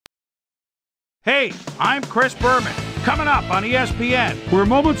Hey, I'm Chris Berman. Coming up on ESPN, we're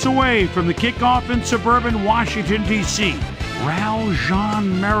moments away from the kickoff in suburban Washington, D.C.,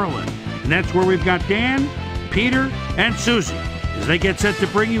 Raljean, Maryland. And that's where we've got Dan, Peter, and Susie as they get set to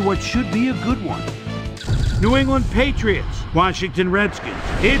bring you what should be a good one. New England Patriots, Washington Redskins.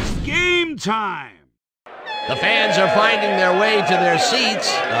 It's game time! The fans are finding their way to their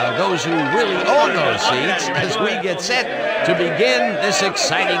seats, those who really own those seats, as we get set to begin this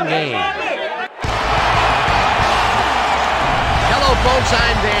exciting game. Hello, folks.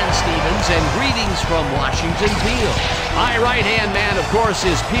 I'm Dan Stevens, and greetings from Washington Field. My right-hand man, of course,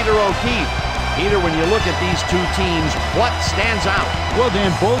 is Peter O'Keefe. Peter, when you look at these two teams, what stands out? Well,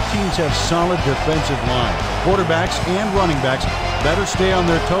 Dan, both teams have solid defensive line. Quarterbacks and running backs better stay on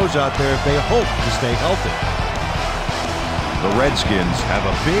their toes out there if they hope to stay healthy. The Redskins have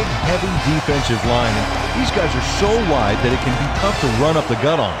a big, heavy defensive line, and these guys are so wide that it can be tough to run up the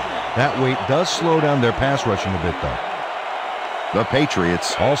gut on them. That weight does slow down their pass rushing a bit, though. The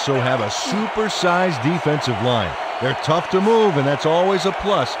Patriots also have a super-sized defensive line. They're tough to move, and that's always a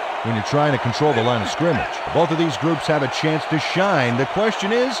plus when you're trying to control the line of scrimmage. Both of these groups have a chance to shine. The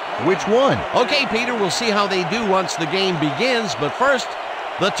question is, which one? Okay, Peter, we'll see how they do once the game begins, but first,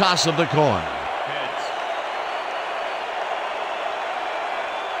 the toss of the coin.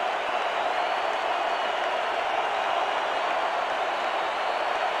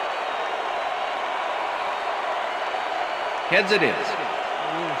 Heads it is.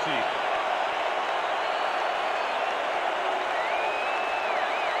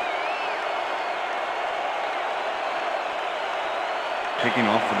 Kicking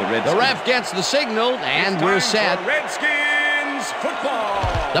off for the Redskins. The ref gets the signal, and we're set. Redskins football!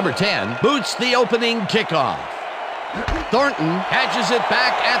 Number 10 boots the opening kickoff. Thornton catches it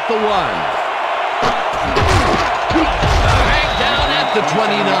back at the 1. Back down at the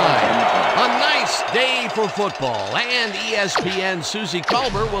 29. A nice day for football, and ESPN Susie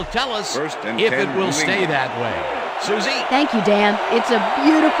Culber will tell us if it will stay that way. Susie? Thank you, Dan. It's a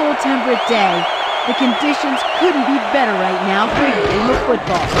beautiful, temperate day. The conditions couldn't be better right now for a game of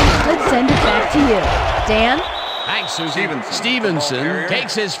football. Let's send it back to you. Dan? Thanks, Susie. Stevenson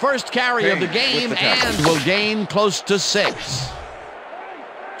takes his first carry of the game and will gain close to 6.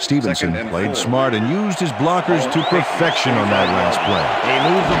 Stevenson played smart and used his blockers to perfection on that last play. They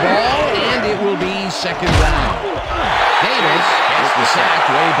move the ball, and it will be second down. Davis gets the sack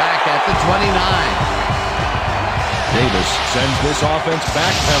way back at the 29. Davis sends this offense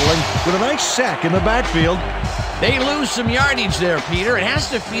backpedaling with a nice sack in the backfield. They lose some yardage there, Peter. It has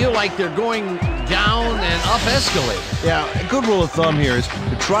to feel like they're going down and up escalator. Yeah, a good rule of thumb here is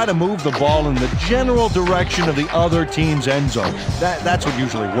to try to move the ball in the general direction of the other team's end zone. That's what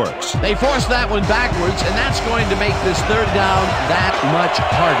usually works. They force that one backwards, and that's going to make this third down that much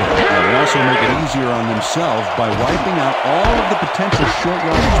harder. They also make it easier on themselves by wiping out all of the potential short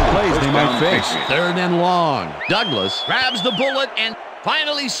yardage plays they might face. Third and long. Douglas grabs the bullet and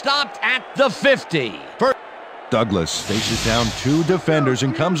finally stopped at the 50. Douglas faces down 2 defenders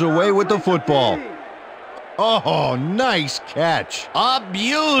and comes away with the football. Oh, nice catch. A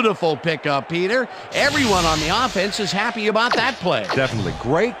beautiful pickup, Peter. Everyone on the offense is happy about that play. Definitely.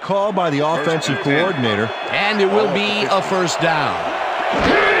 Great call by the offensive coordinator. And it will be a first down.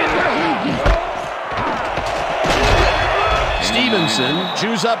 Stevenson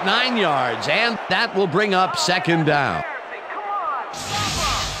chews up 9 yards, and that will bring up second down.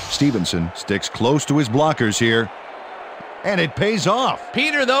 Stevenson sticks close to his blockers here, and it pays off.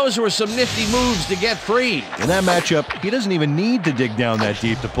 Peter, those were some nifty moves to get free. In that matchup, he doesn't even need to dig down that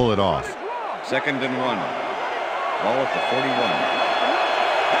deep to pull it off. Second and 1. Ball at the 41.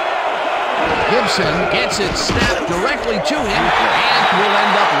 Gibson gets it snapped directly to him and will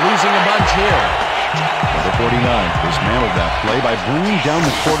end up losing a bunch here. Number 49 dismantled that play by bringing down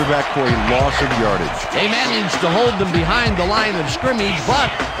the quarterback for a loss of yardage. They managed to hold them behind the line of scrimmage, but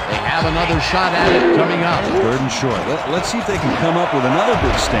they have another shot at it coming up. Third and short. Let's see if they can come up with another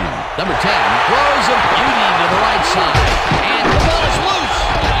big stand. Number 10 throws a beauty to the right side, and the ball is loose,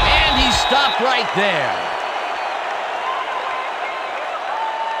 and he stopped right there.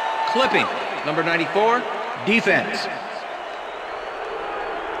 Clipping. Number 94, defense.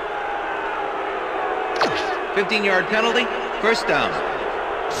 15-yard penalty, first down.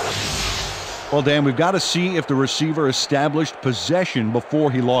 Well, Dan, we've got to see if the receiver established possession before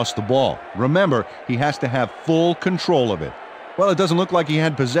he lost the ball. Remember, he has to have full control of it. Well, it doesn't look like he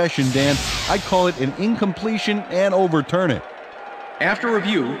had possession, Dan. I'd call it an incompletion and overturn it. After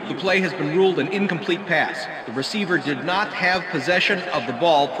review, the play has been ruled an incomplete pass. The receiver did not have possession of the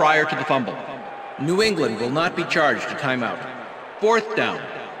ball prior to the fumble. New England will not be charged a timeout. Fourth down.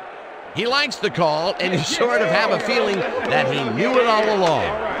 He likes the call, and you sort of have a feeling that he knew it all along.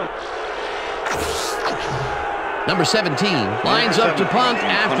 Number 17 lines up to punt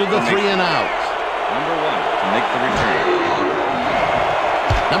after the 3 and out. Number 1 to make the return.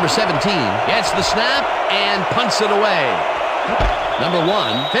 Number 17 gets the snap and punts it away. Number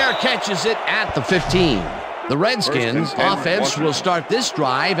 1 fair catches it at the 15. The Redskins offense will start this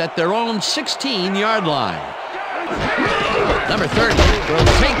drive at their own 16-yard line. Number 30 will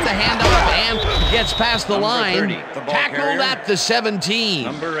take the handoff and gets past the line. Tackled at the 17.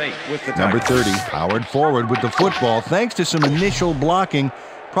 Number 8 with the Number 30 powered forward with the football thanks to some initial blocking.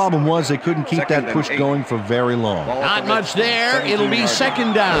 Problem was they couldn't keep that push going for very long. Not much there. It'll be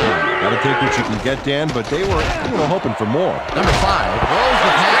second down. Gotta take what you can get, Dan, but they were hoping for more. Number 5 throws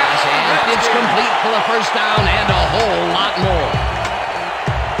the pass, and it's complete for a first down and a whole lot more.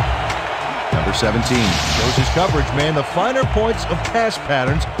 Number 17 shows his coverage, man. The finer points of pass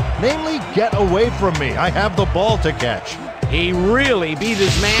patterns, namely, get away from me. I have the ball to catch. He really beat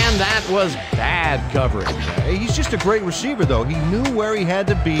his man. That was bad coverage. He's just a great receiver, though. He knew where he had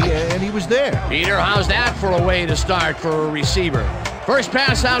to be, and he was there. Peter, how's that for a way to start for a receiver? First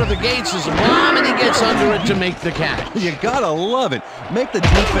pass out of the gates is a bomb, and he gets under it to make the catch. You gotta love it. Make the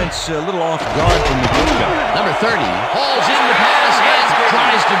defense a little off guard from the get-go. Number 30 hauls in the pass and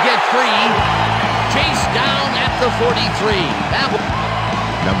tries to get free. Chased down at the 43.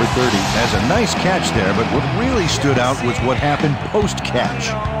 Number 30 has a nice catch there, but what really stood out was what happened post-catch.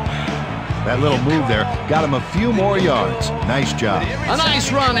 That little move there got him a few more yards. Nice job. A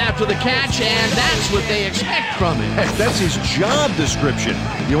nice run after the catch, and that's what they expect from him. Heck, that's his job description.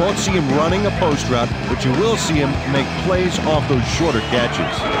 You won't see him running a post route, but you will see him make plays off those shorter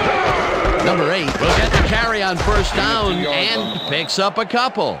catches. Number 8 will get the carry on first down and picks up a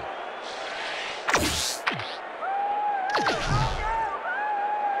couple.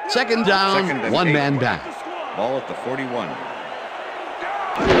 Second down, one man back. Ball at the 41.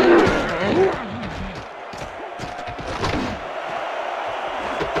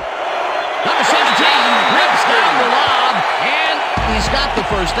 Number 17 rips down the lob, and he's got the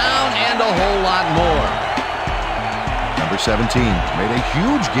first down and a whole lot more. Number 17 made a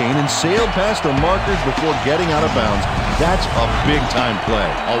huge gain and sailed past the markers before getting out of bounds. That's a big-time play.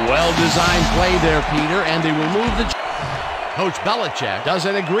 A well-designed play there, Peter, and they will move the... Coach Belichick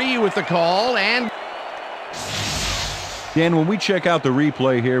doesn't agree with the call, and... Dan, when we check out the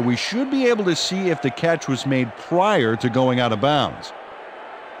replay here, we should be able to see if the catch was made prior to going out of bounds.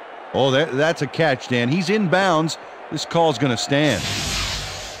 Oh, that's a catch, Dan. He's in bounds. This call's going to stand.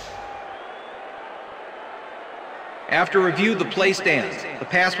 After review, the play stands. The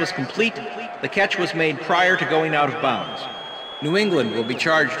pass was complete. The catch was made prior to going out of bounds. New England will be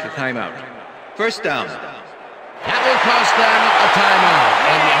charged with timeout. First down. That will cost them a timeout,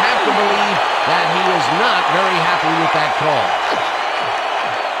 and you have to believe that he is not very happy with that call.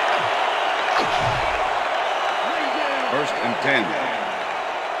 First and 10.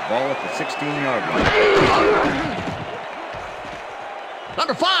 Ball at the 16-yard line.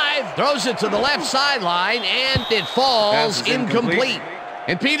 Number 5 throws it to the left sideline, and it falls incomplete.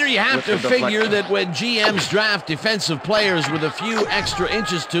 And, Peter, you have to figure that when GMs draft defensive players with a few extra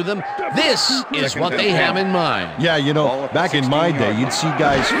inches to them, this is what they have in mind. Yeah, you know, back in my day, you'd see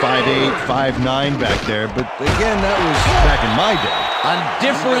guys 5'8", 5'9" back there, but again, that was back in my day. A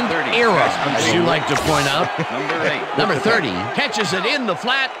different era, as you like to point out. Number 30 catches it in the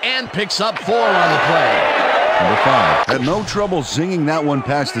flat and picks up 4 on the play. Number 5 had no trouble zinging that one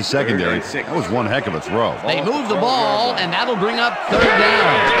past the secondary. That was one heck of a throw. They move the ball, and that'll bring up third down.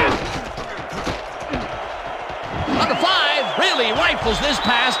 Number 5 really rifles this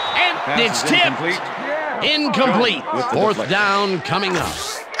pass, and it's tipped. Incomplete. Fourth down coming up.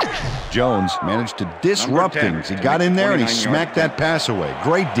 Jones managed to disrupt things. He got in there and he smacked that pass away.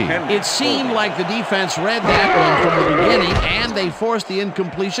 Great D. It seemed like the defense read that one from the beginning, and they forced the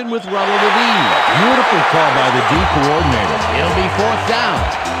incompletion with relative ease. Beautiful call by the D coordinator. It'll be fourth down.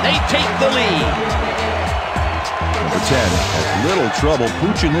 They take the lead. Number 10 has little trouble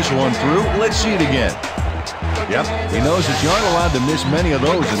pooching this one through. Let's see it again. Yep, he knows that you aren't allowed to miss many of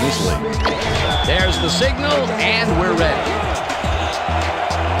those in this league. There's the signal, and we're ready.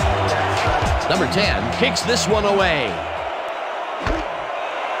 Number 10 kicks this one away.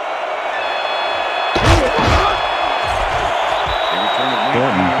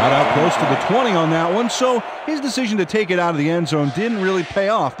 Thornton got out close to the 20 on that one, so his decision to take it out of the end zone didn't really pay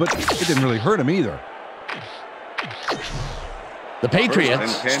off, but it didn't really hurt him either. The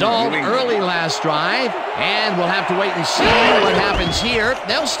Patriots stalled early last drive, and we'll have to wait and see what happens here.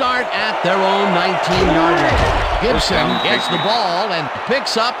 They'll start at their own 19-yard line. Gibson gets the ball and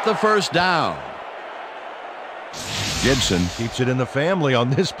picks up the first down. Gibson keeps it in the family on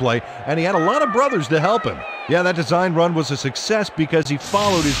this play, and he had a lot of brothers to help him. Yeah, that design run was a success because he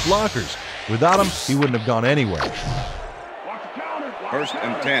followed his blockers. Without him, he wouldn't have gone anywhere. 1st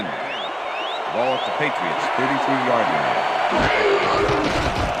and 10. Ball at the Patriots, 33-yard line.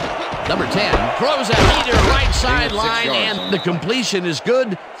 Number 10 throws a heater right sideline, and the completion is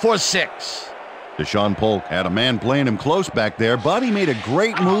good for 6. Deshaun Polk had a man playing him close back there, but he made a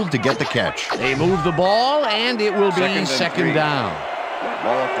great move to get the catch. They move the ball, and it will be second down.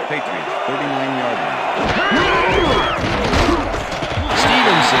 Ball at the Patriots, 39-yard line.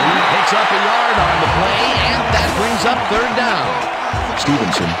 Stevenson picks up a yard on the play, and that brings up third down.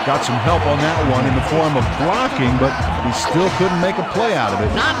 Stevenson got some help on that one in the form of blocking, but he still couldn't make a play out of it.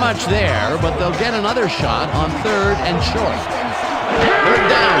 Not much there, but they'll get another shot on 3rd and short. Third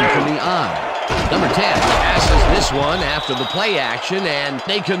down from the eye. Number 10 passes this one after the play action, and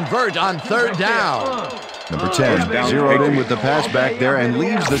they convert on 3rd down. Number 10 zeroed in with the pass back there and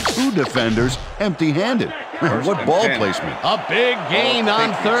leaves the 2 defenders empty-handed. What ball placement. A big gain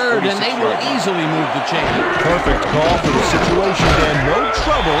on 3rd, and they will easily move the chain. Perfect call for the situation, and no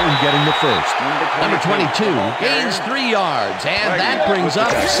trouble in getting the first. Number 22 gains 3 yards, and that brings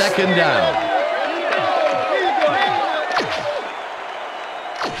up second down.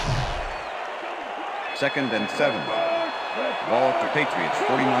 Second and 7. Ball at the Patriots,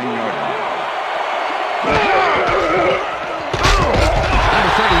 49-yard line.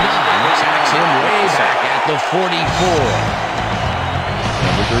 Number 39 sacks him way back at the 44.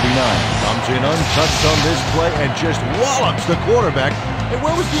 Number 39 comes in untouched on this play and just wallops the quarterback. And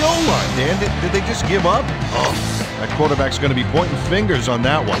where was the O-line, Dan? Did they just give up? Oh, that quarterback's going to be pointing fingers on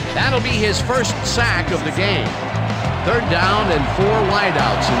that one. That'll be his first sack of the game. Third down and 4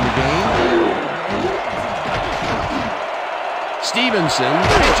 wideouts in the game. Stevenson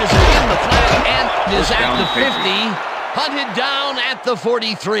pitches it in the flat and is at the 50. Hunted down at the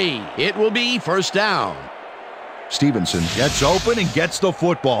 43. It will be first down. Stevenson gets open and gets the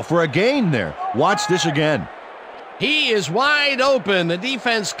football for a gain there. Watch this again. He is wide open. The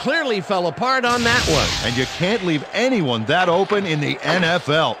defense clearly fell apart on that one. And you can't leave anyone that open in the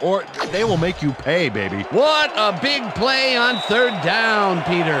NFL, or they will make you pay, baby. What a big play on third down,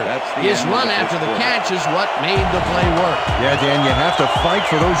 Peter. His run after the catch is what made the play work. Yeah, Dan, you have to fight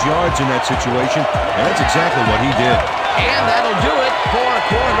for those yards in that situation, and that's exactly what he did. And that'll do it for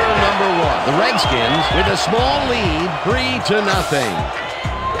quarter number 1. The Redskins with a small lead, 3-0.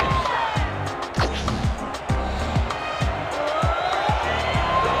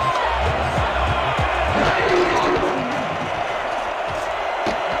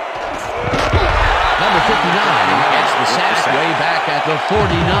 Way back at the 49.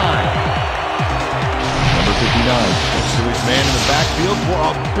 Number 59 gets to his man in the backfield for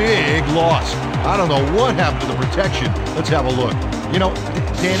a big loss. I don't know what happened to the protection. Let's have a look. You know,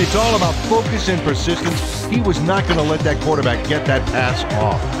 Dan, it's all about focus and persistence. He was not going to let that quarterback get that pass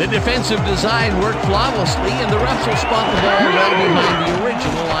off. The defensive design worked flawlessly, and the refs will spot the ball well behind the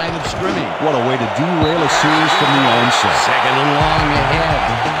original line of scrimmage. What a way to derail a series from the onset. Second and long ahead.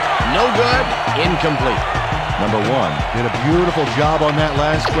 No good. Incomplete. Number 1 did a beautiful job on that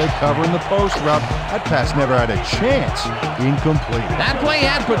last play covering the post route. That pass never had a chance. Incomplete. That play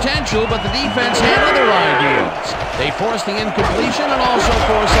had potential, but the defense had other ideas. They forced the incompletion and also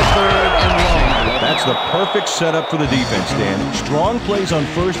forced a third and long. That's the perfect setup for the defense, Dan. Strong plays on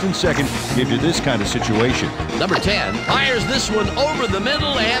first and second give you this kind of situation. Number 10 fires this one over the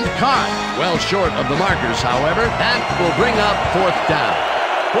middle and caught. Well short of the markers, however. That will bring up fourth down.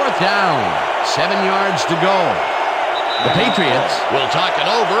 Fourth down. 7 yards to go. The Patriots will talk it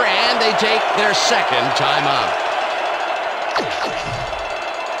over, and they take their second timeout.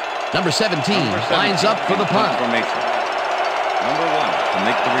 Number 17 lines up for the punt. Formation. Number 1 to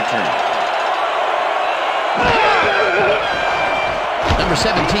make the return. Number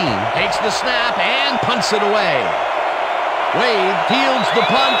 17 takes the snap and punts it away. Wade fields the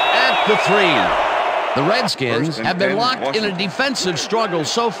punt at the 3. The Redskins have been locked in a defensive struggle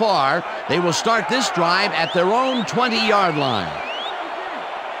so far. They will start this drive at their own 20-yard line.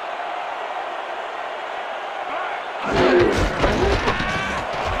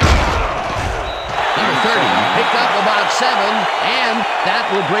 Number 30 picked up about 7, and that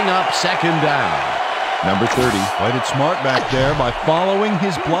will bring up second down. Number 30 played it smart back there by following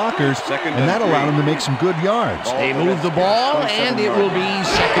his blockers, and that allowed him to make some good yards. They move the ball, and it will be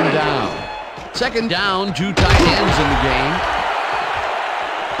second down. Second down, 2 tight ends in the game.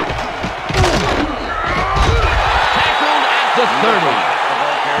 Tackled at the 30.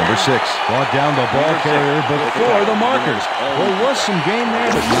 Number 6 brought down the ball carrier before the markers. There was some gain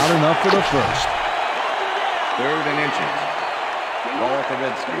there, but not enough for the first. 3rd and inches. Ball at the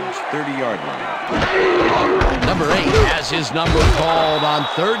Redskins' 30-yard line. Number 8 has his number called on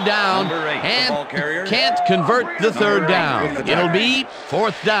 3rd down, Number 8, and the ball carrier. can't convert the 3rd down. It'll be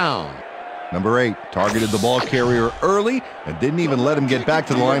 4th down. Number 8 targeted the ball carrier early and didn't even let him get back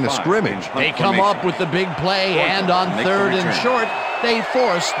to the line of scrimmage. They come up with the big play, and on 3rd and short, they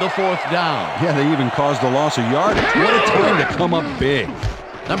force the 4th down. Yeah, they even caused a loss of yardage. What a time to come up big.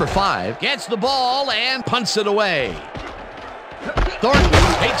 Number 5 gets the ball and punts it away. Thornton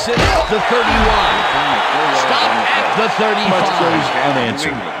takes it at the 31. Stop at the 35. Much plays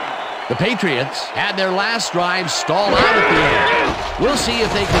unanswered. The Patriots had their last drive stalled out at the end. We'll see if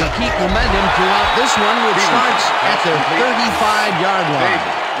they can keep momentum throughout this one, which starts at their 35-yard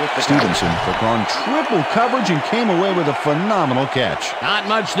line. Stevenson took on triple coverage and came away with a phenomenal catch. Not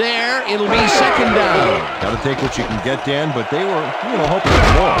much there. It'll be 2nd down. Got to take what you can get, Dan, but they were, hoping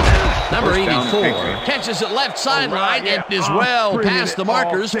for more. Number 84 catches it left sideline and is well past the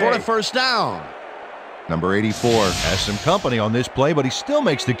markers for a 1st down. Number 84 has some company on this play, but he still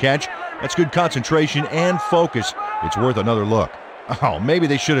makes the catch. That's good concentration and focus. It's worth another look. Oh, maybe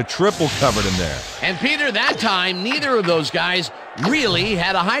they should have triple covered him there. And Peter, that time, neither of those guys really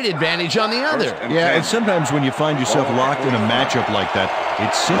had a height advantage on the other. Yeah, and sometimes when you find yourself locked in a matchup like that,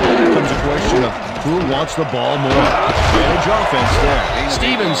 it simply becomes a question of who wants the ball more. Advantage offense there.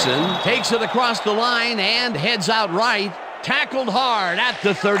 Stevenson takes it across the line and heads out right. Tackled hard at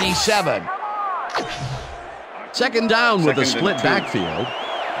the 37. 2nd down with a split backfield.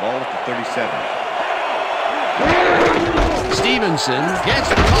 Ball at the 37. Stevenson gets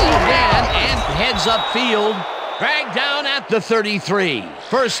the call again and heads upfield. Dragged down at the 33.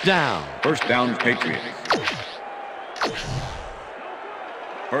 1st down. 1st down, Patriots.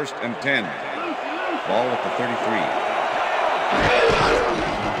 1st and 10. Ball at the 33.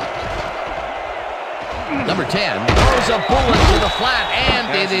 Number 10 throws a bullet to the flat,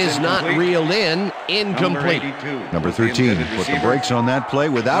 and it is not reeled in. Incomplete. Number 13 put the brakes on that play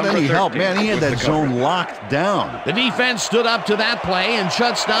without any help. Man, he had that zone locked down. The defense stood up to that play and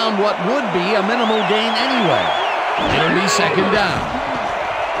shuts down what would be a minimal gain anyway. It'll be 2nd down.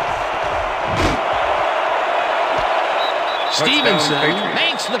 Stevenson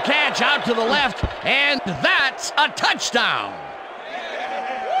makes the catch out to the left, and that's a touchdown.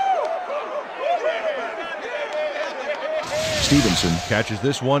 Stevenson catches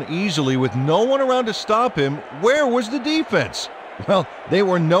this one easily with no one around to stop him. Where was the defense? Well, they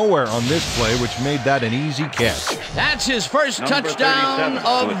were nowhere on this play, which made that an easy catch. That's his first touchdown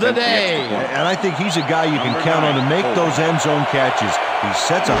of the day. And I think he's a guy you can count on to make those end zone catches. He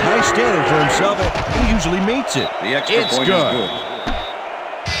sets a high standard for himself, and he usually meets it. The extra It's point good. is good.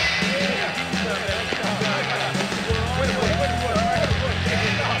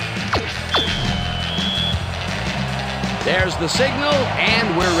 There's the signal,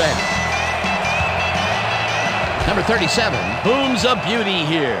 and we're ready. Number 37 booms a beauty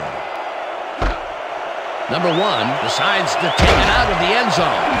here. Number 1 decides to take it out of the end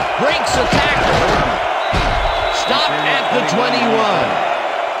zone. Breaks a tackle. Stop at the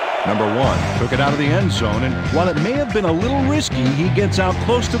 21. Number 1 took it out of the end zone, and while it may have been a little risky, he gets out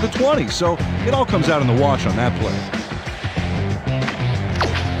close to the 20, so it all comes out in the wash on that play.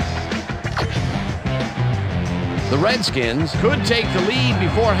 The Redskins could take the lead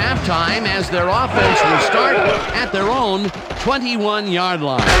before halftime as their offense will start at their own 21-yard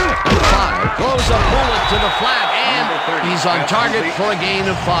line. Number 5 throws a bullet to the flat, and he's on target for a gain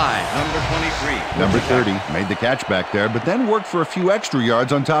of 5. Number 23. Number 30 made the catch back there, but then worked for a few extra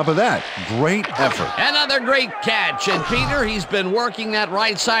yards on top of that. Great effort. Another great catch, and Peter, he's been working that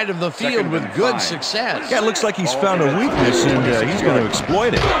right side of the field with good success. Yeah, it looks like he's found a weakness, and he's going to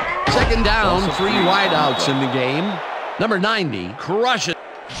exploit it. 2nd down, 3 wideouts in the game. Number 90 crushes.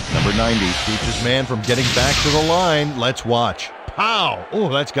 Number 90 keeps his man from getting back to the line. Let's watch. Pow! Oh,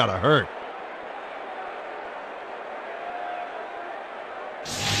 that's got to hurt.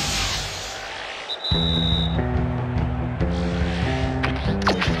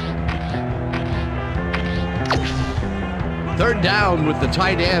 Third down with the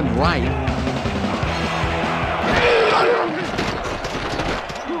tight end right.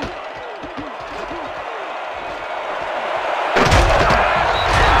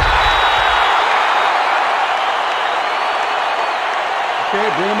 Okay,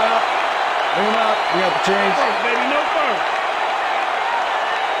 bring him out. Bring him out. We got the change. First, baby, no first.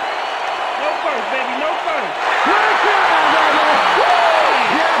 No first, baby, no first.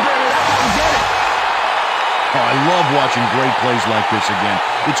 Yeah, baby, that's how we get it. Oh, I love watching great plays like this again.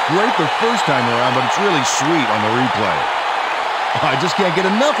 It's great the first time around, but it's really sweet on the replay. I just can't get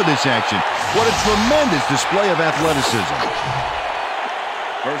enough of this action. What a tremendous display of athleticism.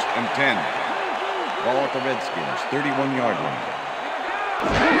 1st and 10. Ball at the Redskins, 31-yard line.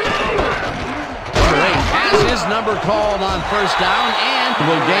 Number 8 has his number called on 1st down and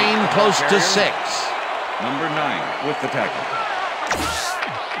will gain close to 6. Number 9 with the tackle.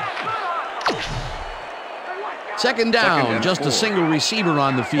 2nd down, just 4. a single receiver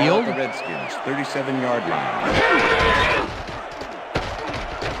on the Ball field. at the Redskins, 37-yard line.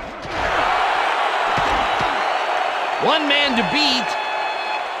 One man to beat.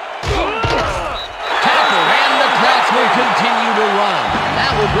 Tackle, and the clock will continue to run.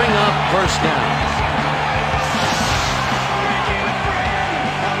 That will bring up 1st down.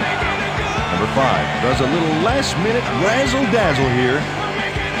 Number 5 does a little last-minute razzle-dazzle here,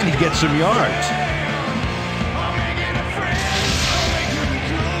 and he gets some yards.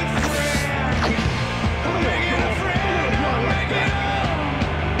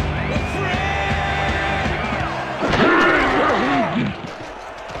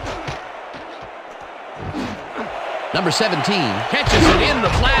 Number 17 catches it in the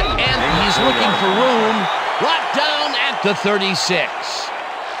flat, and he's looking for room. Brought down at the 36.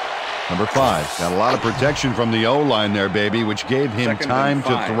 Number 5 got a lot of protection from the O-line there, baby, which gave him time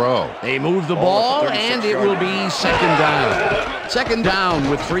to throw. They move the ball, and it will be 2nd down. 2nd down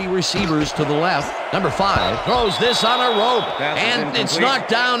with 3 receivers to the left. Number 5 throws this on a rope, and it's knocked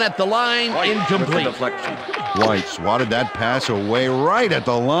down at the line, incomplete. White swatted that pass away right at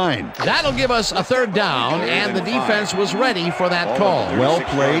the line. That'll give us a 3rd down, and the defense was ready for that call. Well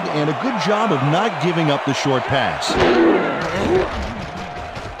played, and a good job of not giving up the short pass.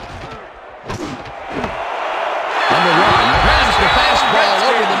 Number 1 grabs the fastball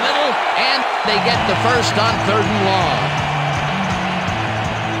over the middle, and they get the 1st on 3rd and long.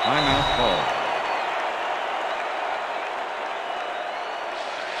 Timeout call.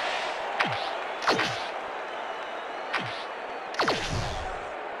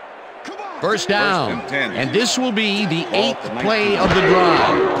 First down, and this will be the 8th play of the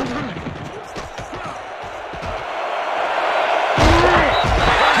drive.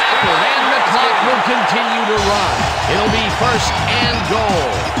 Tackled, and the clock will continue to run. It'll be 1st and goal.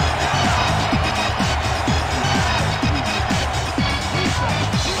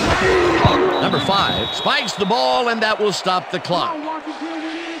 Number 5 spikes the ball, and that will stop the clock.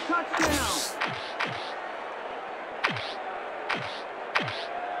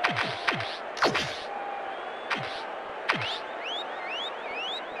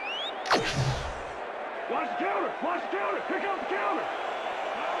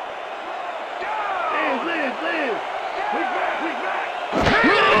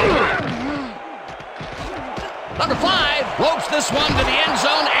 Number 5 ropes this one to the end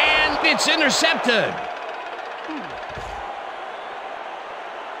zone, and it's intercepted.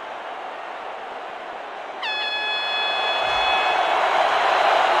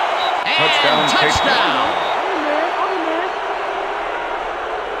 And touchdown.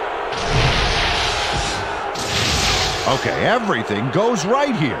 Okay, everything goes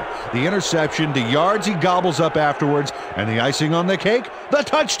right here. The interception, the yards he gobbles up afterwards, and the icing on the cake, the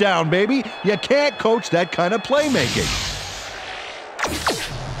touchdown, baby. You can't coach that kind of playmaking.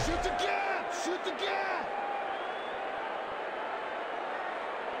 Shoot the gap! Shoot the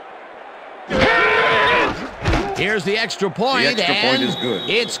gap! Here's the extra point, The extra point is good.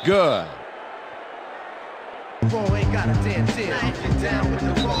 It's good.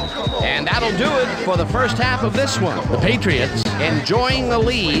 And that'll do it for the first half of this one. The Patriots enjoying the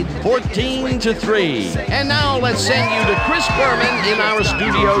lead 14-3. And now let's send you to Chris Berman in our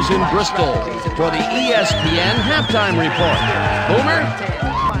studios in Bristol for the ESPN Halftime Report. Boomer?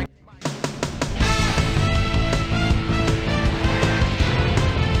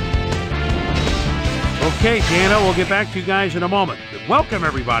 Okay, Dana, we'll get back to you guys in a moment. Welcome,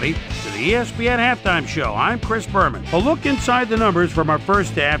 everybody, to the ESPN Halftime Show. I'm Chris Berman. A look inside the numbers from our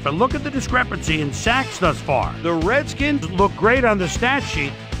first half and look at the discrepancy in sacks thus far. The Redskins look great on the stat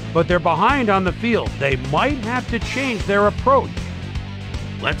sheet, but they're behind on the field. They might have to change their approach.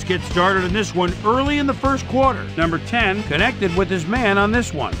 Let's get started in this one early in the first quarter. Number 10 connected with his man on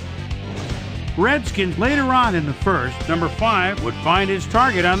this one. Redskins later on in the first, number 5 would find his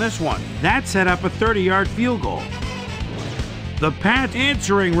target on this one. That set up a 30-yard field goal. The Pats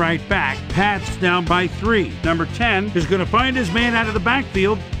answering right back. Pats down by 3. Number 10 is going to find his man out of the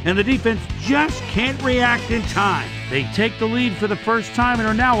backfield, and the defense just can't react in time. They take the lead for the first time and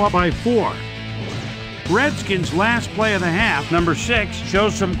are now up by 4. Redskins' last play of the half, number 6,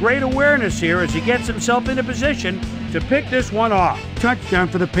 shows some great awareness here as he gets himself into position to pick this one off. Touchdown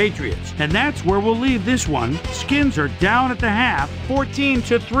for the Patriots. And that's where we'll leave this one. Skins are down at the half,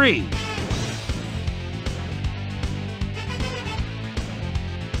 14-3.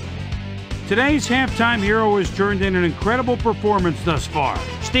 Today's halftime hero has turned in an incredible performance thus far.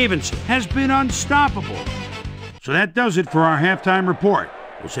 Stevenson has been unstoppable. So that does it for our halftime report.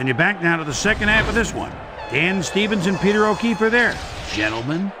 We'll send you back now to the second half of this one. Dan Stevens and Peter O'Keefe are there.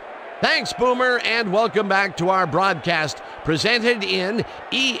 Gentlemen. Thanks, Boomer, and welcome back to our broadcast presented in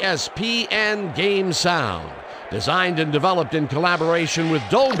ESPN Game Sound. Designed and developed in collaboration with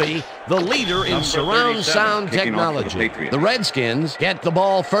Dolby, the leader in surround sound technology. The Redskins get the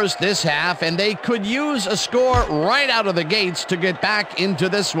ball first this half, and they could use a score right out of the gates to get back into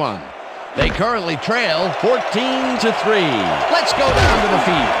this one. They currently trail 14-3. Let's go down to the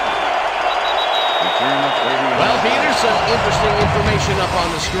field. Well, Peter, some interesting information up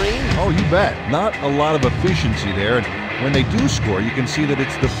on the screen. Oh, you bet. Not a lot of efficiency there, and when they do score, you can see that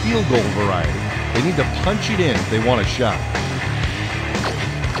it's the field goal variety. They need to punch it in if they want a shot.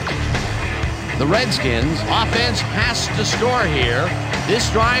 The Redskins' offense has to score here. This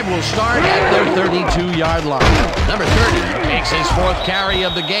drive will start at their 32-yard line. Number 30 takes his 4th carry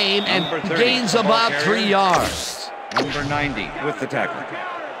of the game and gains about 3 yards. Number 90 with the tackle.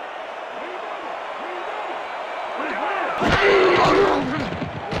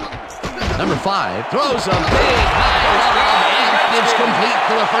 Number 5 throws a big high lob, and it's complete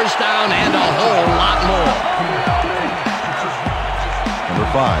for the first down and a whole lot more. Number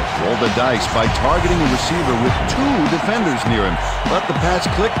 5 rolled the dice by targeting a receiver with 2 defenders near him. Let the pass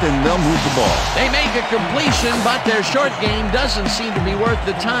click, and they'll move the ball. They make a completion, but their short game doesn't seem to be worth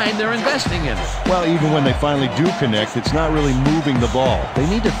the time they're investing in it. Well, even when they finally do connect, it's not really moving the ball. They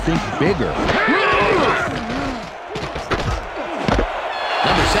need to think bigger.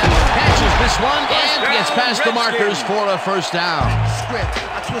 Number 7 catches this one and gets past the markers for a first down.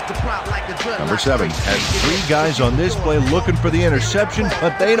 Number 7 has 3 guys on this play looking for the interception,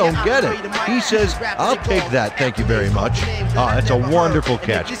 but they don't get it. He says, "I'll take that, thank you very much." That's a wonderful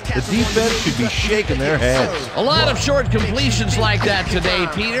catch. The defense should be shaking their heads. A lot of short completions like that today,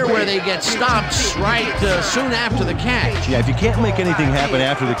 Peter, where they get stopped right soon after the catch. Yeah, if you can't make anything happen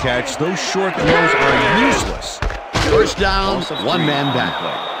after the catch, those short throws are useless. First down, 1 man back.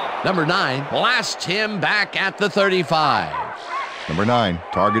 Number 9 blasts him back at the 35. Number 9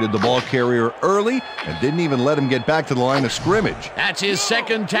 targeted the ball carrier early and didn't even let him get back to the line of scrimmage. That's his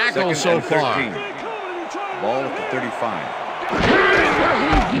second tackle so far. Ball at the 35.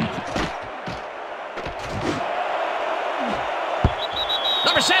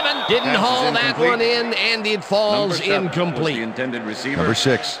 Number 7 didn't haul that one in, and it falls incomplete. Number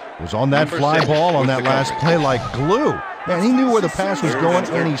 6 was on that fly ball on that last play like glue. Man, he knew where the pass was going,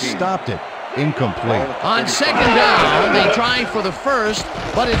 and he stopped it. Incomplete. On second down, they try for the first,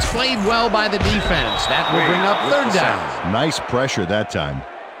 but it's played well by the defense. That will bring up third down. Nice pressure that time.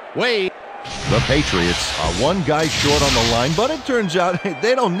 Wade. The Patriots are 1 guy short on the line, but it turns out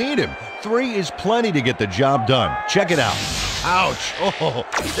they don't need him. 3 is plenty to get the job done. Check it out. Ouch. Oh,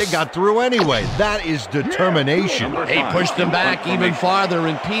 they got through anyway. That is determination. They pushed them back even farther,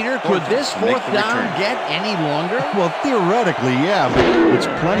 and Peter, could this 4th down get any longer? Well, theoretically, yeah, but it's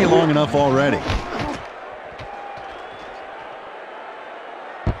plenty long enough already.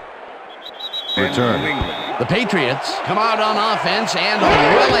 Return. The Patriots come out on offense and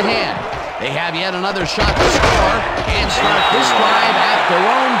are well ahead. They have yet another shot to score and start this drive at their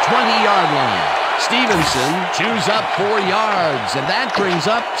own 20-yard line. Stevenson chews up 4 yards, and that brings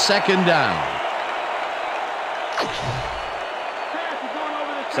up second down.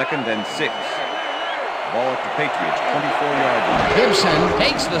 2nd and 6. Ball at the Patriots, 24-yard line. Gibson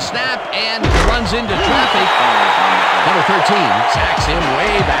takes the snap and runs into traffic. Number 13 sacks him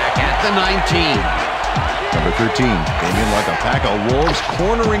way back at the 19. Number 13 came in like a pack of wolves,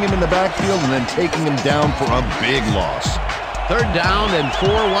 cornering him in the backfield and then taking him down for a big loss. Third down and 4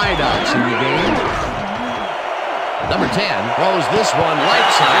 wideouts in the game. Number 10 throws this one right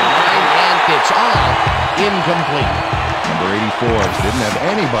sideline and it's off, incomplete. Number 84 didn't have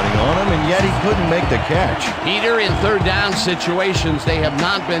anybody on him, and yet he couldn't make the catch. Peter, in third down situations, they have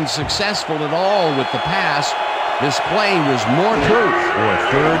not been successful at all with the pass. This play was more proof. Boy,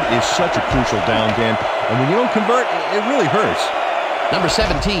 third is such a crucial down, Dan. And when you don't convert, it really hurts. Number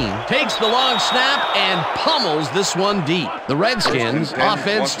 17 takes the long snap and pummels this one deep. The Redskins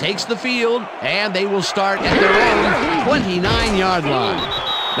offense takes the field, and they will start at their own 29-yard line.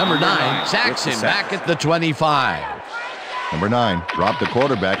 Number 9 sacks him back at the 25. Number 9 dropped the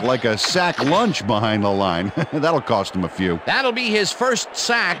quarterback like a sack lunch behind the line. That'll cost him a few. That'll be his first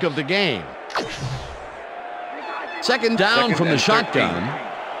sack of the game. Second down from the shotgun.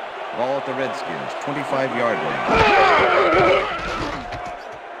 Ball at the Redskins, 25-yard line.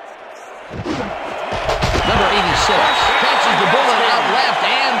 Number 86 catches the bullet out left,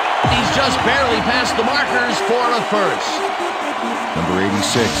 and he's just barely past the markers for a first. Number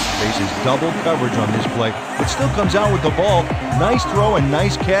 86 faces double coverage on this play, but still comes out with the ball. Nice throw and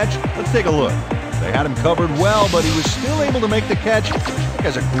nice catch. Let's take a look. They had him covered well, but he was still able to make the catch. He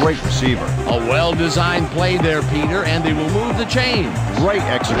has a great receiver. A well-designed play there, Peter, and they will move the chain. Great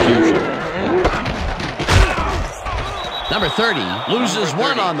execution. Number 30 loses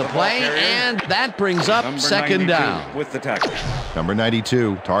one on the play, and that brings up second down. With the tackle. Number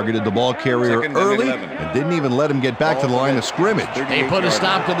 92 targeted the ball carrier early and didn't even let him get back to the line of scrimmage. They put a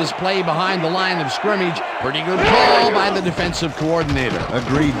stop to this play behind the line of scrimmage. Pretty good call by the defensive coordinator.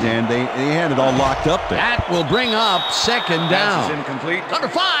 Agreed, Dan. They had it all locked up there. That will bring up second down. Incomplete. Number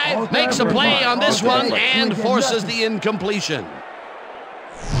 5 makes a play on this one and forces the incompletion.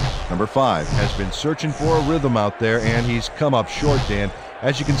 Number 5 has been searching for a rhythm out there, and he's come up short, Dan.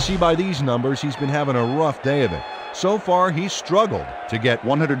 As you can see by these numbers, he's been having a rough day of it. So far, he's struggled to get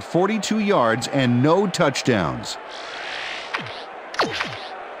 142 yards and no touchdowns.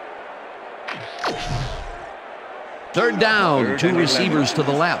 Third down, 2 receivers to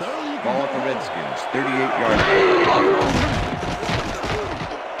the left. Ball at the Redskins, 38-yard line.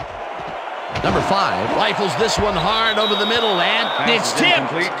 Number 5 rifles this one hard over the middle, and it's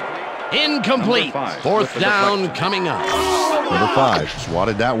tipped. Incomplete. Fourth down coming up. Number 5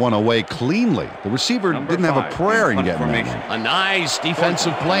 swatted that one away cleanly. The receiver didn't have a prayer in getting that one. A nice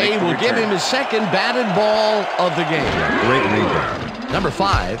defensive play will give him his second batted ball of the game. Great read there. Number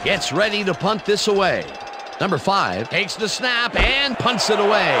 5 gets ready to punt this away. Number 5 takes the snap and punts it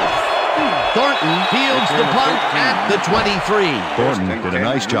away. Thornton fields the punt at the 23. Thornton did a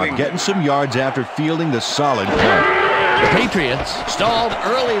nice job getting some yards after fielding the solid punt. The Patriots stalled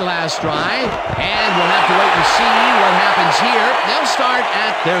early last drive, and we'll have to wait and see what happens here. They'll start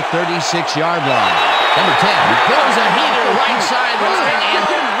at their 36-yard line. Number 10 throws a heater right sideline, and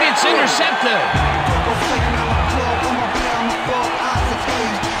it's intercepted.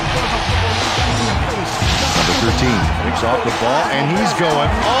 Number 13 picks off the ball, and he's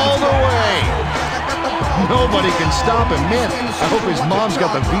going all the way. Nobody can stop him. Man, I hope his mom's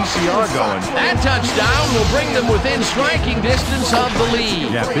got the VCR going. That touchdown will bring them within striking distance of the lead.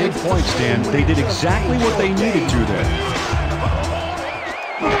 Yeah, big point, Stan. They did exactly what they needed to there.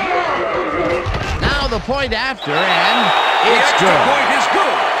 Now the point after, and it's good. The point is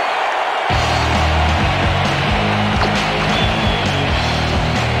good.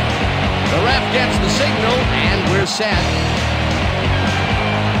 The ref gets the signal, and we're set.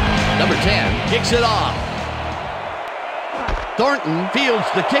 Number 10 kicks it off. Thornton fields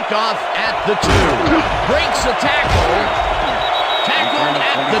the kickoff at the 2. Breaks a tackle. Tackled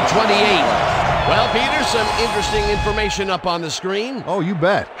at the 28. Well, Peter, some interesting information up on the screen. Oh, you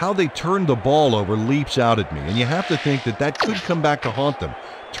bet. How they turned the ball over leaps out at me, and you have to think that that could come back to haunt them.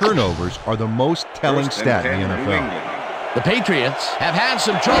 Turnovers are the most telling stat in the NFL. The Patriots have had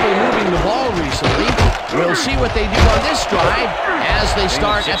some trouble moving the ball recently. We'll see what they do on this drive as they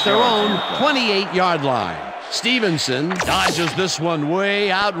start at their own 28-yard line. Stevenson dodges this one way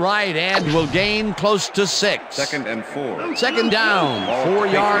out right and will gain close to 6. Second and 4. Second down, 4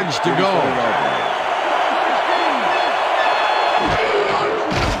 yards to go.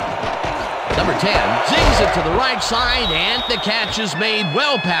 Number 10 zings it to the right side, and the catch is made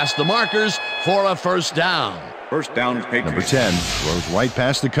well past the markers for a first down. First down, Patriots. Number 10 throws right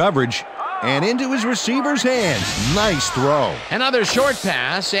past the coverage and into his receiver's hands. Nice throw. Another short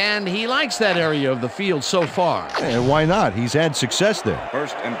pass, and he likes that area of the field so far. And why not? He's had success there.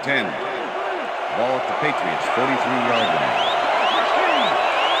 First and 10. Ball at the Patriots, 43-yard line.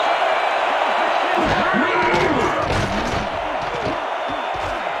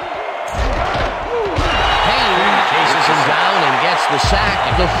 Payne chases him down and gets the sack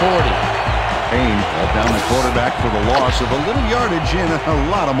at the 40. Payne brought down the quarterback for the loss of a little yardage and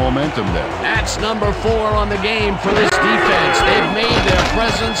a lot of momentum there. That's number 4 on the game for this defense. They've made their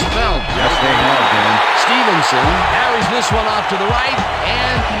presence felt. Yes, they have, Dan. Stevenson carries this one off to the right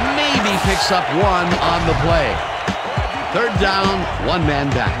and maybe picks up 1 on the play. Third down, 1 man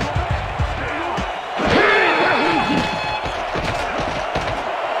back.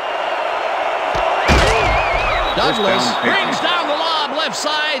 Douglas brings down the lob left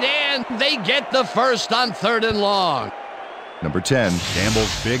side, and they get the first on 3rd and long. Number 10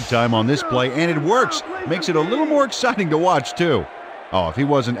 gambles big time on this play, and it works. Makes it a little more exciting to watch, too. Oh, if he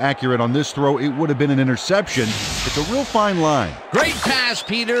wasn't accurate on this throw, it would have been an interception. It's a real fine line. Great pass,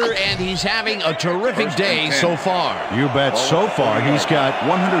 Peter, and he's having a terrific day so far. You bet. So far, he's got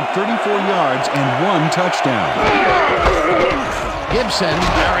 134 yards and 1 touchdown. Gibson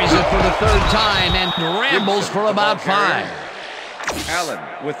carries it for the 3rd time and rambles for about 5. Allen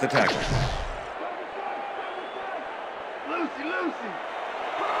with the tackle.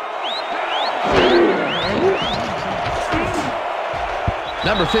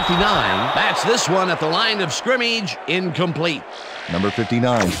 Number 59 bats this one at the line of scrimmage, incomplete. Number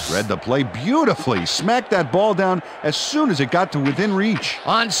 59 read the play beautifully, smacked that ball down as soon as it got to within reach.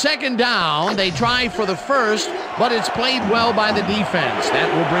 On 2nd down, they try for the 1st, but it's played well by the defense. That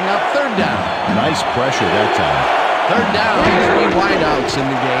will bring up 3rd down. Nice pressure that time. 3rd down, 3 wideouts in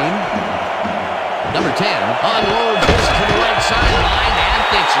the game. Number 10 unloads this to the right sideline, and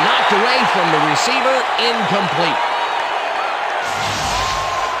it's knocked away from the receiver, incomplete.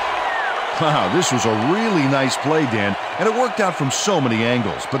 Wow, this was a really nice play, Dan, and it worked out from so many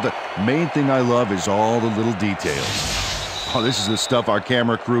angles. But the main thing I love is all the little details. Oh, this is the stuff our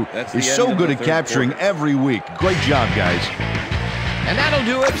camera crew is so good at capturing every week. Great job, guys. And that'll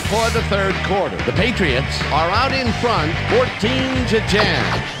do it for the 3rd quarter. The Patriots are out in front, 14-10.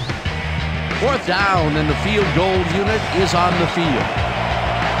 4th down, and the field goal unit is on the field.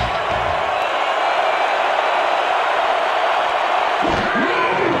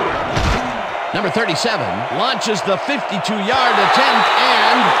 Number 37 launches the 52-yard attempt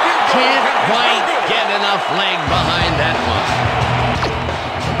and can't quite get enough leg behind that one.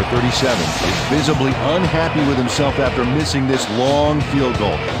 Number 37 is visibly unhappy with himself after missing this long field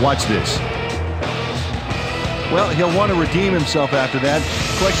goal. Watch this. Well, he'll want to redeem himself after that.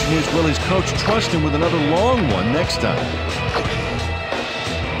 The question is, will his coach trust him with another long one next time?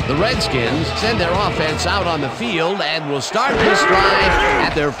 The Redskins send their offense out on the field and will start this drive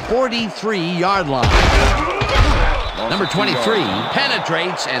at their 43-yard line. Number 23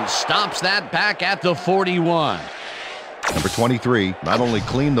 penetrates and stops that back at the 41. Number 23 not only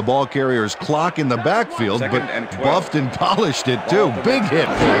cleaned the ball carrier's clock in the backfield, but buffed and polished it, too. Big hit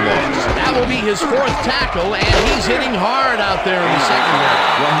for a loss. That will be his 4th tackle, and he's hitting hard out there in the secondary.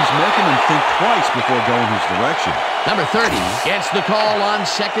 Well, he's making him think twice before going his direction. Number 30 gets the call on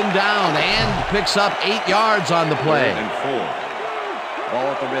 2nd down and picks up 8 yards on the play. 3rd and 4. Ball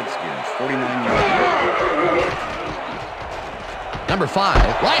at the Redskins, 49-yard. Number 5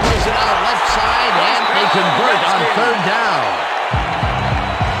 rifles it out left side, and they convert on 3rd down.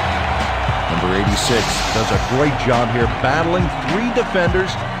 Number 86 does a great job here battling 3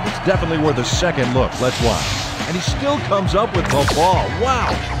 defenders. It's definitely worth a second look. Let's watch. And he still comes up with the ball.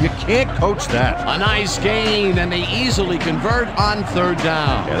 Wow, you can't coach that. A nice gain, and they easily convert on 3rd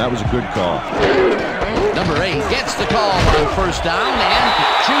down. Yeah, that was a good call. Number 8 gets the call on 1st down and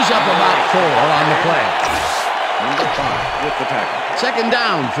chews up about 4 on the play. Number 5 with the tackle. 2nd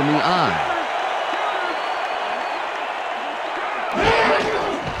down from the eye.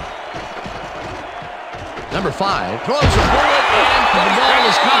 Number 5 throws a bullet, and the ball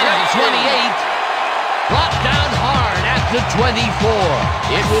is caught at the 28. Brought down hard at the 24.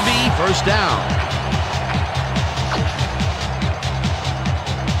 It will be 1st down.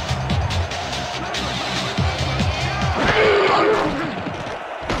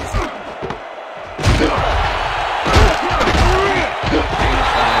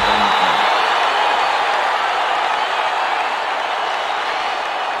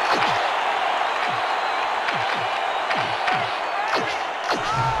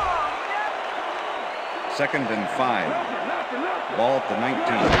 Second and 5. Ball at the 19.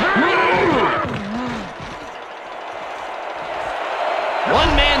 One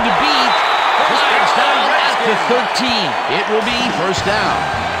man to beat. Flags down at the 13. It will be 1st down.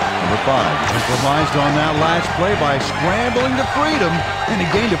 Number 5 improvised on that last play by scrambling to freedom, and he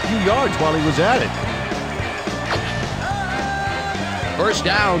gained a few yards while he was at it. 1st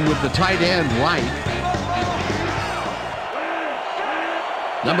down with the tight end right.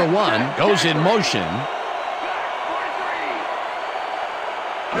 Number 1 goes in motion.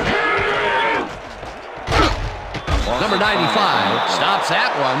 Number 95 stops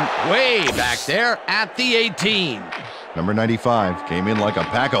that one way back there at the 18. Number 95 came in like a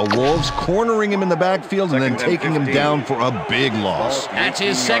pack of wolves, cornering him in the backfield and then taking him down for a big loss. That's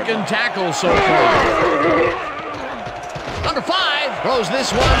his 2nd tackle so far. Number 5 throws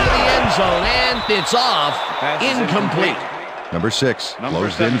this one to the end zone, and it's off. Incomplete. Number 6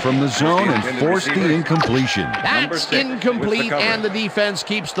 closed in from the zone and forced the incompletion. That's incomplete, and the defense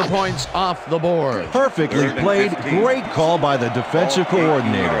keeps the points off the board. Perfectly played. Great call by the defensive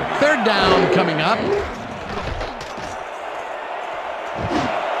coordinator. Third down coming up.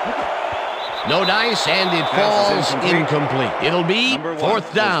 No dice, and it falls incomplete. It'll be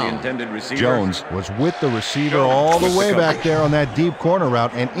fourth down. Jones was with the receiver all the way back there on that deep corner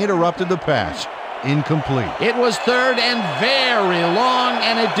route and interrupted the pass. Incomplete. It was third and very long,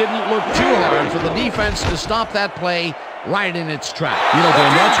 and it didn't look too hard for the defense to stop that play right in its tracks. You know,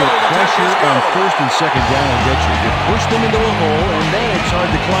 Dan, that's what pressure on first and second down will get you. You push them into a hole, and then it's hard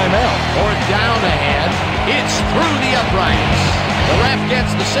to climb out. Fourth down ahead. It's through the uprights. The ref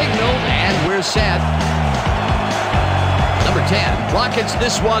gets the signal, and we're set. Number 10 rockets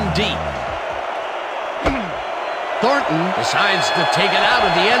this one deep. Thornton decides to take it out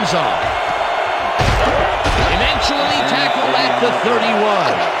of the end zone. Eventually tackled at the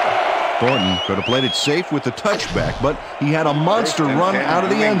 31. Thornton could have played it safe with the touchback, but he had a monster run out of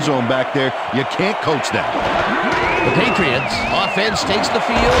the end zone back there. You can't coach that. The Patriots offense takes the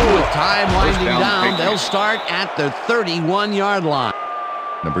field with time winding down. They'll start at the 31-yard line.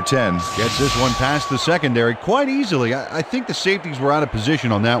 Number 10 gets this one past the secondary quite easily. I think the safeties were out of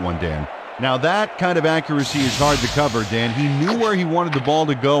position on that one, Dan. Now, that kind of accuracy is hard to cover, Dan. He knew where he wanted the ball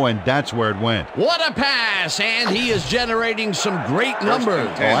to go, and that's where it went. What a pass, and he is generating some great numbers.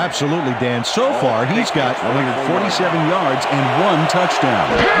 Oh, absolutely, Dan. So far, he's got 147 yards and 1 touchdown.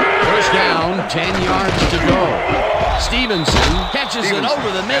 First down, 10 yards to go. Stevenson catches it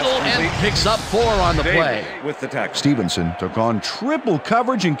over the middle and picks up 4 on the play. With the tackle. Stevenson took on triple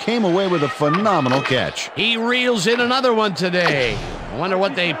coverage and came away with a phenomenal catch. He reels in another one today. I wonder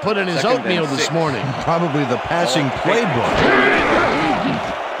what they put in his oatmeal this morning. Probably the passing playbook.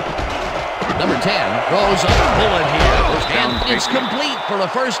 Number 10 throws a bullet here, and it's complete for the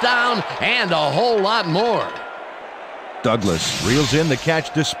first down and a whole lot more. Douglas reels in the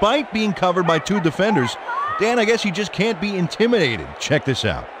catch despite being covered by 2 defenders. Dan, I guess he just can't be intimidated. Check this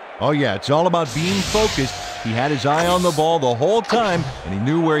out. Oh, yeah, it's all about being focused. He had his eye on the ball the whole time, and he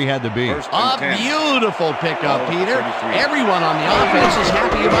knew where he had to be. A beautiful pickup, Peter. Everyone on the offense is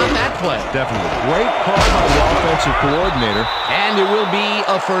happy about that play. Definitely. Great call by the offensive coordinator. And it will be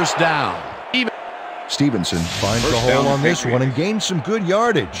a first down. Stevenson finds the hole on this one and gains some good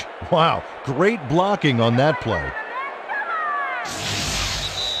yardage. Wow, great blocking on that play.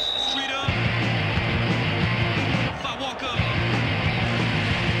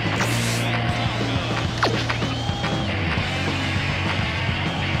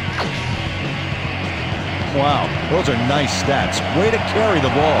 Wow, those are nice stats. Way to carry the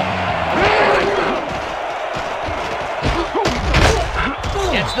ball.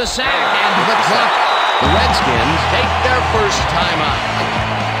 Gets the sack and the clock. The Redskins take their first timeout.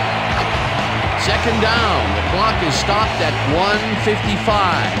 Second down. The clock is stopped at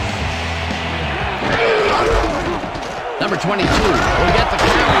 1:55. Number 22 will get the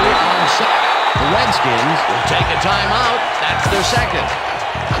carry on set. The Redskins will take a timeout. That's their second.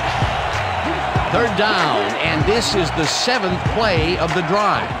 Third down, and this is the 7th play of the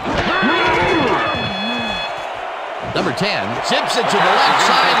drive. Number 10 zips it to the left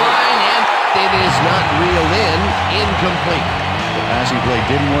sideline, and it is not reeled in. Incomplete. The passing play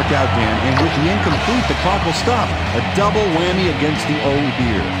didn't work out, Dan, and with the incomplete, the clock will stop. A double whammy against the O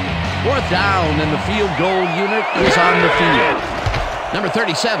here. Fourth down, and the field goal unit is on the field. Number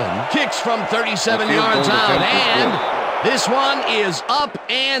 37 kicks from 37 yards out, and this one is up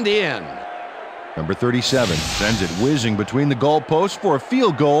and in. Number 37 sends it whizzing between the goalposts for a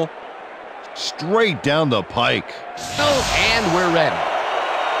field goal straight down the pike. And we're ready.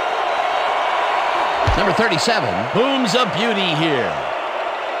 Number 37 booms a beauty here.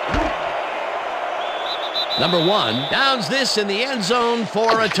 Number 1 downs this in the end zone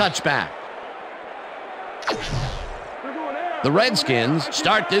for a touchback. The Redskins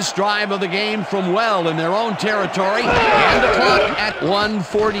start this drive of the game from well in their own territory, and the clock at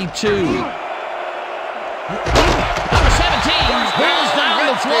 1:42. Number 17 pulls down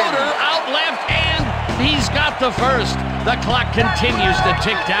the floater out left, and he's got the first. The clock continues to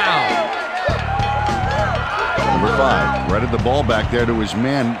tick down. Number 5 threaded the ball back there to his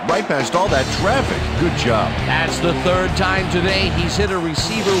man right past all that traffic. Good job. That's the 3rd time today he's hit a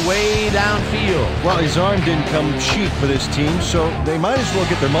receiver way downfield. Well, his arm didn't come cheap for this team, so they might as well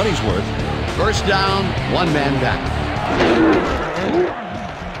get their money's worth. First down, 1 man down.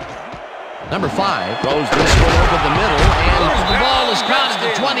 Number 5 throws this one over the middle, and the ball is caught at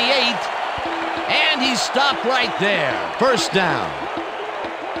the 28, and he's stopped right there. First down.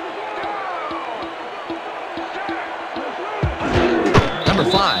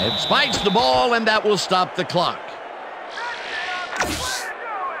 Number 5 spikes the ball, and that will stop the clock.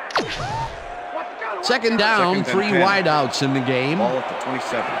 Second down, 3 wideouts in the game. Ball at the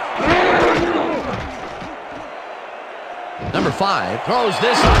 27. Number 5 throws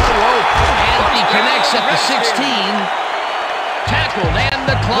this off the rope, and he connects at the 16. Tackled, and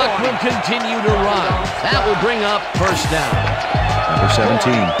the clock will continue to run. That will bring up first down. Number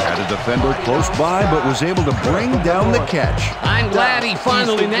 17 had a defender close by, but was able to bring down the catch. I'm glad he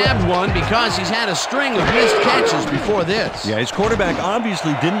finally nabbed one because he's had a string of missed catches before this. Yeah, his quarterback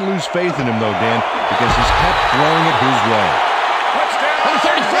obviously didn't lose faith in him, though, Dan, because he's kept throwing it his way. Number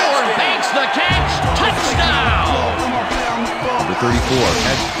 34 makes the catch. Touchdown! Number 34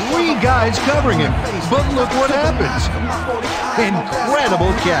 had 3 guys covering him, but look what happens.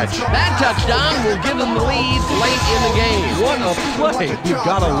 Incredible catch. That touchdown will give them the lead late in the game. What a play. You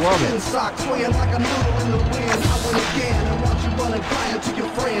gotta love it.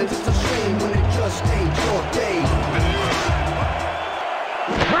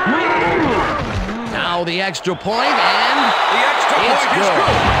 Now the extra point, and it's good.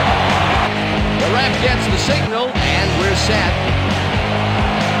 The ref gets the signal, and we're set.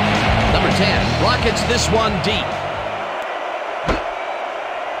 Number 10 rockets this one deep.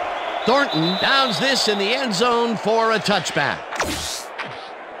 Thornton downs this in the end zone for a touchback.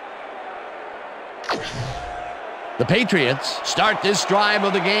 The Patriots start this drive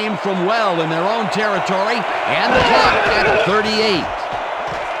of the game from well in their own territory, and the clock at 38.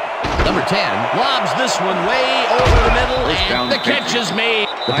 Number 10 lobs this one way over the middle, and the catch is made.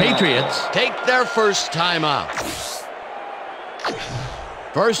 The Patriots take their first timeout.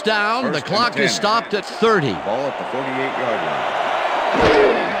 First down, the clock is stopped at 30. Ball at the 48-yard line.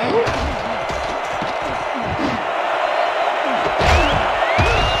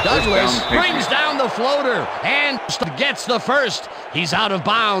 Douglas brings down the floater and gets the first. He's out of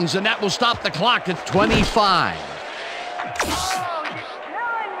bounds, and that will stop the clock at 25.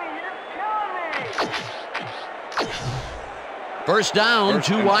 First down,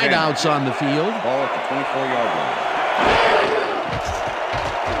 2 wideouts on the field. Ball at the 24-yard line.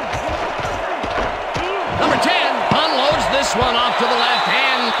 Number 10 unloads this one off to the left,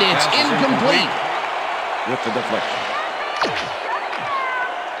 and it's incomplete. With the deflection.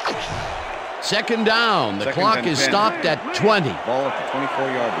 Second down, the clock is stopped at 20. Ball at the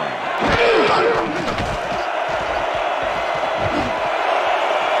 24-yard line.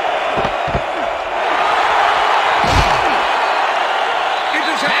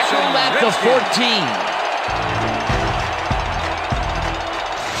 Tackled at the 14.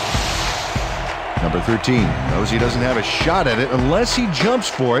 Number 13 knows he doesn't have a shot at it unless he jumps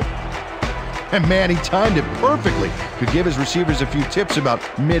for it. And man, he timed it perfectly. Could give his receivers a few tips about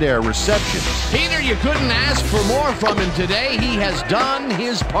mid-air receptions. Peter, you couldn't ask for more from him today. He has done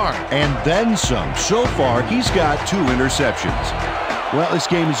his part. And then some. So far, he's got 2 interceptions. Well, this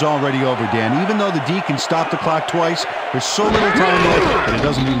game is already over, Dan. Even though the D can stop the clock twice, there's so little time left that it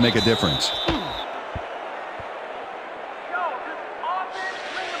doesn't even make a difference.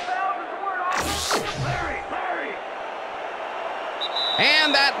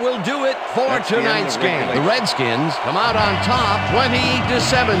 And that will do it for tonight's game. The Redskins come out on top 20-17.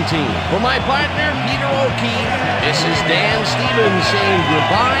 For my partner, Peter O'Keefe, this is Dan Stevens saying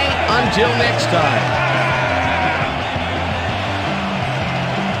goodbye until next time.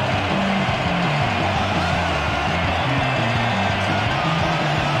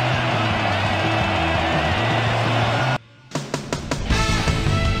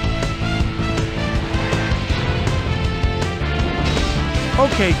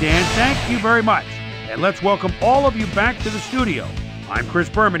 Okay, Dan, thank you very much. And let's welcome all of you back to the studio. I'm Chris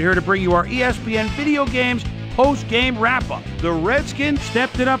Berman here to bring you our ESPN Video Games post-game wrap-up. The Redskins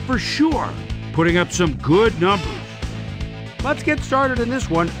stepped it up for sure, putting up some good numbers. Let's get started in this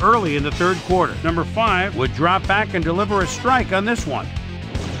one early in the third quarter. Number 5 would drop back and deliver a strike on this one.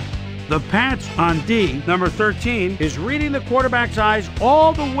 The Pats on D, number 13, is reading the quarterback's eyes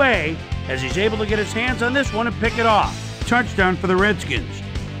all the way as he's able to get his hands on this one and pick it off. Touchdown for the Redskins.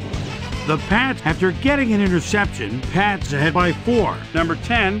 The Pats, after getting an interception, Pats ahead by 4. Number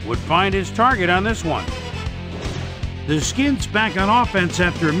 10 would find his target on this one. The Skins back on offense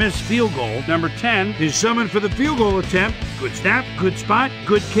after a missed field goal. Number 10 is summoned for the field goal attempt. Good snap, good spot,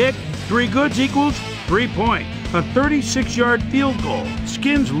 good kick. 3 goods equals 3 points. A 36-yard field goal.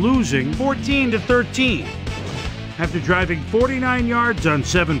 Skins losing 14-13. After driving 49 yards on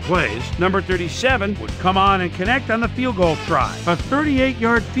 7 plays, number 37 would come on and connect on the field goal try, a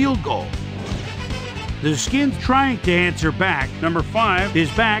 38-yard field goal. The Skins trying to answer back. Number 5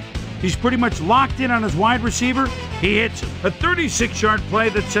 is back He's pretty much locked in on his wide receiver. He hits a 36-yard play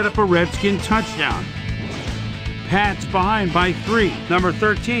that set up a Redskin touchdown. Pats behind by 3. Number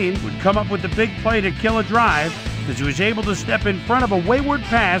 13 would come up with the big play to kill a drive as he was able to step in front of a wayward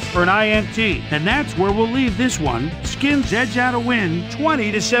pass for an INT. And that's where we'll leave this one. Skins edge out a win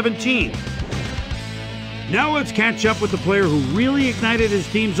 20-17. Now let's catch up with the player who really ignited his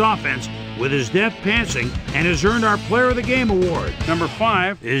team's offense with his deft passing and has earned our Player of the Game award. Number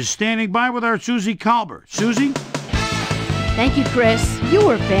 5 is standing by with our Susie Colbert. Susie? Thank you, Chris. You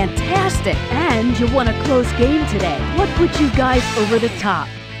were fantastic, and you won a close game today. What put you guys over the top?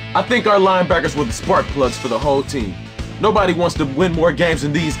 I think our linebackers were the spark plugs for the whole team. Nobody wants to win more games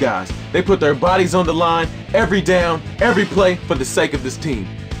than these guys. They put their bodies on the line, every down, every play, for the sake of this team.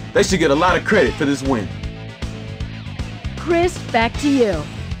 They should get a lot of credit for this win. Chris, back to you.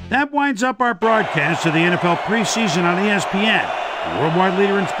 That winds up our broadcast of the NFL preseason on ESPN, the worldwide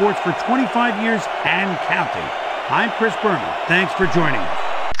leader in sports for 25 years and counting. I'm Chris Berman. Thanks for joining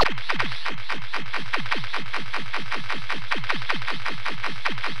us.